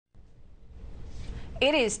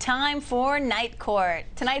It is time for Night Court.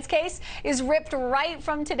 Tonight's case is ripped right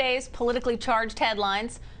from today's politically charged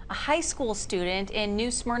headlines. A high school student in New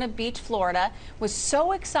Smyrna Beach, Florida, was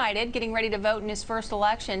so excited getting ready to vote in his first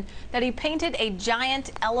election that he painted a giant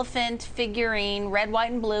elephant figurine, red,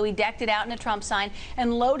 white, and blue. He decked it out in a Trump sign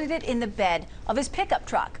and loaded it in the bed of his pickup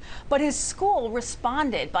truck. But his school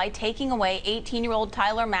responded by taking away 18-year-old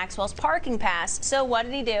Tyler Maxwell's parking pass. So what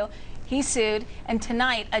did he do? He sued, and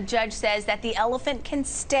tonight a judge says that the elephant can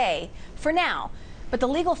stay for now. But the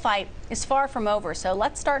legal fight is far from over, so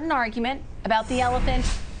let's start an argument about the elephant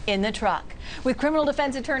in the truck with criminal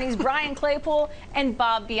defense attorneys Brian Claypool and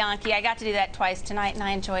Bob Bianchi. I got to do that twice tonight, and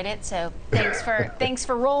I enjoyed it, so thanks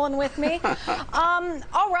for rolling with me.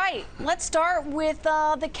 All right, let's start with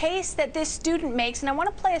the case that this student makes, and I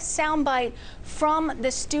want to play a soundbite from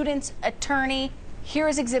the student's attorney. Here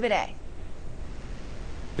is Exhibit A.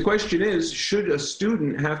 The question is, should a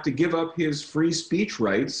student have to give up his free speech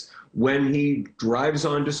rights when he drives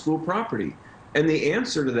onto school property? And the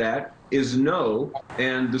answer to that is no,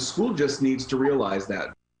 and the school just needs to realize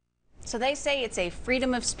that. So they say it's a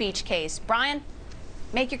freedom of speech case. Brian,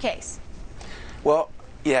 make your case. Well,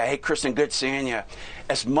 yeah, hey, Kristen, good seeing you.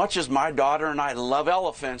 As much as my daughter and I love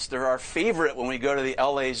elephants, they're our favorite when we go to the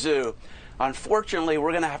LA Zoo. Unfortunately, we're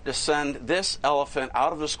going to have to send this elephant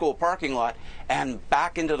out of the school parking lot and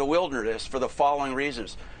back into the wilderness for the following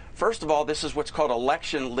reasons. First of all, this is what's called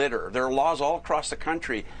election litter. There are laws all across the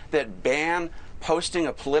country that ban posting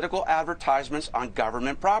of political advertisements on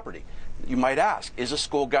government property. You might ask, is a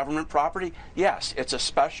school government property? Yes, it's a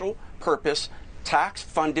special purpose,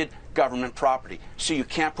 tax-funded government property. So you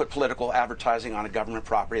can't put political advertising on a government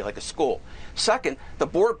property like a school. Second, the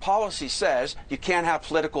board policy says you can't have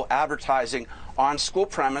political advertising on school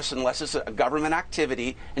premise unless it's a government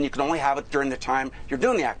activity, and you can only have it during the time you're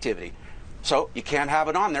doing the activity. So you can't have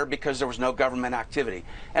it on there because there was no government activity.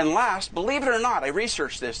 And last, believe it or not, I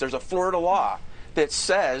researched this, there's a Florida law that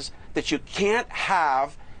says that you can't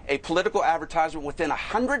have a political advertisement within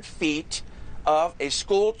 100 feet of a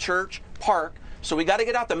school, church, park. So we got to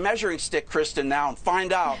get out the measuring stick, Kristen, now and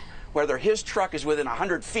find out whether his truck is within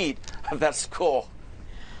 100 feet of that school.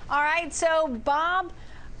 All right, so Bob,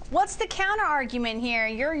 what's the counter argument here?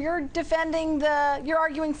 You're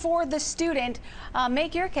arguing for the student.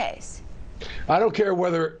 Make your case. I don't care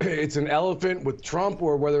whether it's an elephant with Trump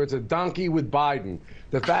or whether it's a donkey with Biden.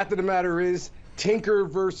 The fact of the matter is, Tinker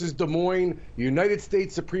versus Des Moines, United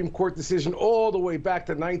States Supreme Court decision all the way back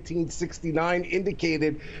to 1969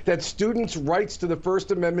 indicated that students' rights to the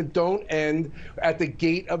First Amendment don't end at the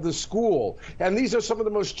gate of the school. And these are some of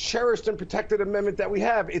the most cherished and protected amendment that we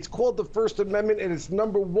have. It's called the First Amendment, and it's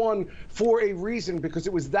 #1 for a reason, because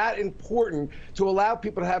it was that important to allow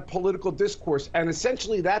people to have political discourse. And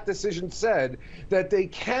essentially that decision said that they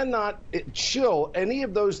cannot chill any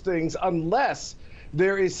of those things unless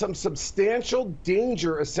there is some substantial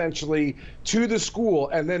danger, essentially, to the school.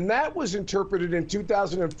 And then that was interpreted in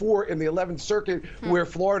 2004 in the 11th Circuit, where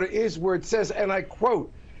Florida is, where it says, and I quote,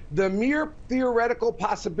 "The mere theoretical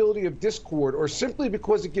possibility of discord, or simply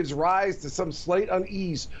because it gives rise to some slight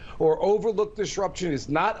unease or overlooked disruption, is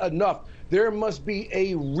not enough. There must be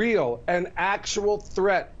a real and actual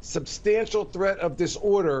threat, substantial threat of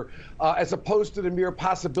disorder, as opposed to the mere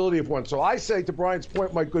possibility of one." So I say, to Brian's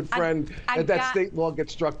point, my good friend, that state law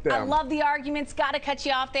gets struck down. I love the arguments. Got to cut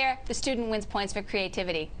you off there. The student wins points for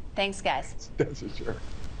creativity. Thanks, guys. That's for sure.